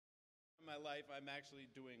my life, I'm actually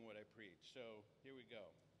doing what I preach. So here we go.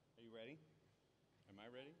 Are you ready? Am I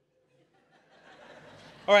ready?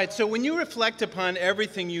 All right, so when you reflect upon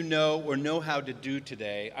everything you know or know how to do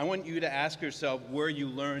today, I want you to ask yourself where you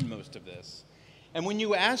learned most of this. And when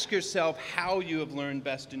you ask yourself how you have learned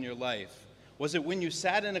best in your life, was it when you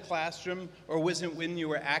sat in a classroom or was it when you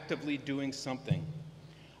were actively doing something?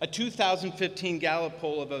 A 2015 Gallup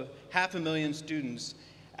poll of 500,000 students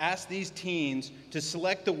asked these teens to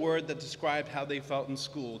select the word that described how they felt in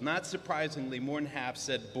school. Not surprisingly, more than half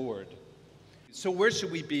said bored. So where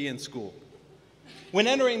should we be in school? When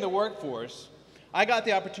entering the workforce, I got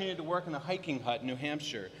the opportunity to work in a hiking hut in New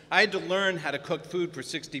Hampshire. I had to learn how to cook food for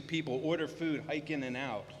 60 people, order food, hike in and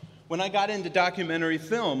out. When I got into documentary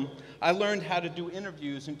film, I learned how to do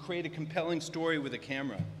interviews and create a compelling story with a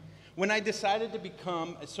camera. When I decided to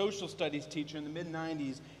become a social studies teacher in the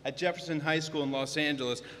mid-90s at Jefferson High School in Los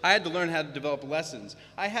Angeles, I had to learn how to develop lessons.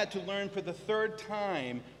 I had to learn for the third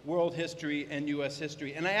time world history and U.S.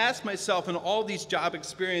 history. And I asked myself in all these job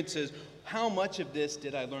experiences, how much of this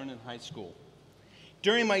did I learn in high school?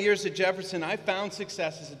 During my years at Jefferson, I found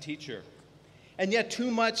success as a teacher. And yet too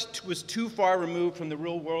much was too far removed from the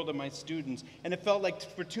real world of my students. And it felt like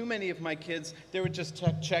for too many of my kids, they were just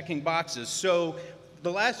checking boxes. So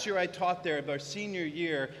the last year I taught there, our senior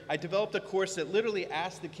year, I developed a course that literally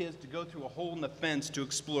asked the kids to go through a hole in the fence to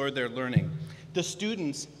explore their learning. The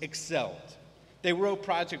students excelled. They wrote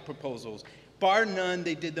project proposals. Bar none,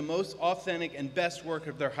 they did the most authentic and best work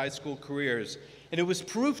of their high school careers. And it was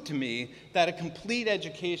proof to me that a complete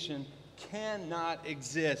education cannot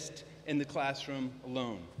exist in the classroom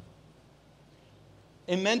alone.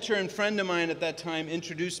 A mentor and friend of mine at that time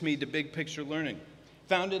introduced me to Big Picture Learning,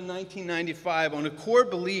 founded in 1995 on a core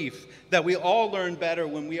belief that we all learn better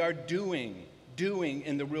when we are doing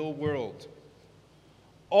in the real world.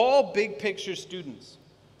 All Big Picture students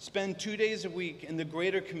spend 2 days a week in the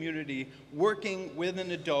greater community working with an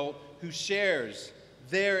adult who shares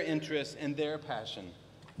their interests and their passion.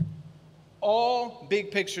 All Big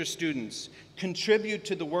Picture students contribute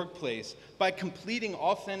to the workplace by completing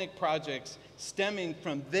authentic projects stemming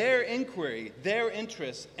from their inquiry, their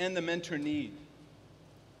interests, and the mentor need.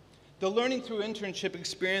 The Learning Through Internship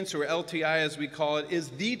experience, or LTI as we call it, is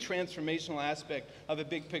the transformational aspect of a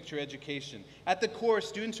big picture education. At the core,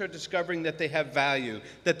 students are discovering that they have value,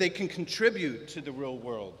 that they can contribute to the real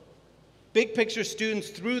world. Big picture students,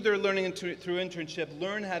 through their Learning Through Internship,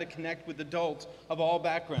 learn how to connect with adults of all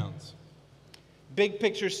backgrounds. Big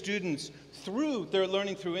picture students, through their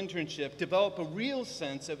Learning Through Internship, develop a real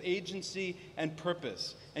sense of agency and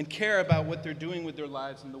purpose and care about what they're doing with their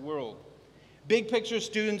lives in the world. Big picture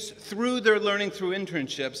students, through their Learning Through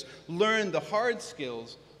Internships, learn the hard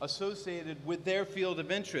skills associated with their field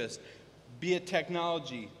of interest, be it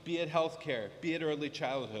technology, be it healthcare, be it early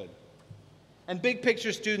childhood. And big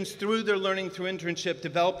picture students, through their Learning Through Internship,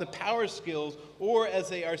 develop the power skills, or as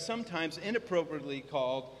they are sometimes inappropriately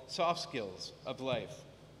called, soft skills of life.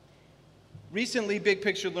 Recently, Big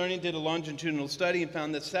Picture Learning did a longitudinal study and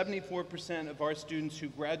found that 74% of our students who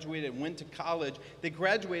graduated and went to college, they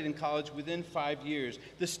graduated in college within 5 years.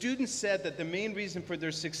 The students said that the main reason for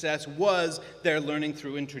their success was their Learning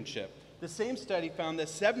Through Internship. The same study found that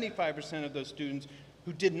 75% of those students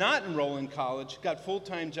who did not enroll in college got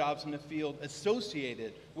full-time jobs in the field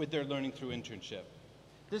associated with their Learning Through Internship.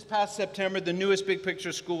 This past September, the newest Big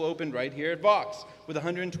Picture school opened right here at Vaux with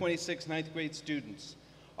 126 ninth grade students.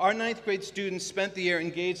 Our ninth grade students spent the year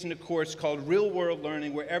engaged in a course called Real World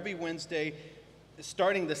Learning, where every Wednesday,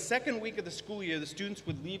 starting the second week of the school year, the students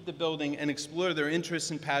would leave the building and explore their interests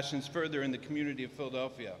and passions further in the community of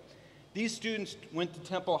Philadelphia. These students went to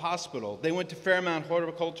Temple Hospital, they went to Fairmount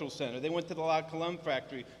Horticultural Center, they went to the La Colombe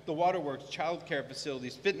Factory, the waterworks, child care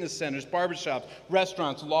facilities, fitness centers, barbershops,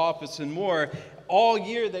 restaurants, law office, and more. All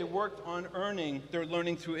year they worked on earning their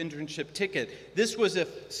Learning Through Internship ticket. This was a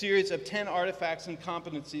series of 10 artifacts and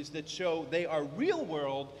competencies that show they are real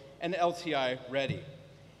world and LTI ready.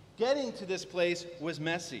 Getting to this place was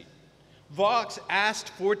messy. Vaux asked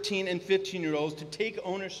 14 and 15-year-olds to take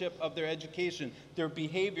ownership of their education, their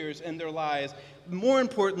behaviors, and their lives. More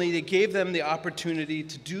importantly, they gave them the opportunity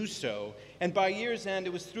to do so. And by year's end,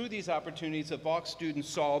 it was through these opportunities that Vaux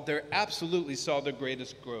students absolutely saw their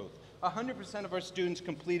greatest growth. 100% of our students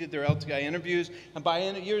completed their LTI interviews, and by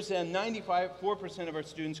year's end, 94% of our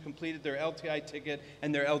students completed their LTI ticket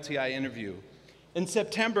and their LTI interview. In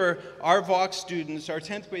September, our Vaux students, our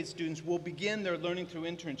 10th grade students, will begin their Learning Through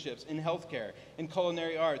Internships in healthcare, in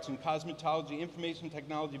culinary arts, in cosmetology, information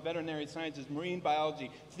technology, veterinary sciences, marine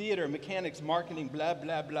biology, theater, mechanics, marketing, blah,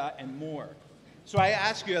 blah, blah, and more. So I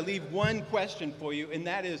ask you, I leave one question for you, and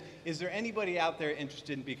that is there anybody out there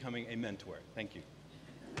interested in becoming a mentor? Thank you.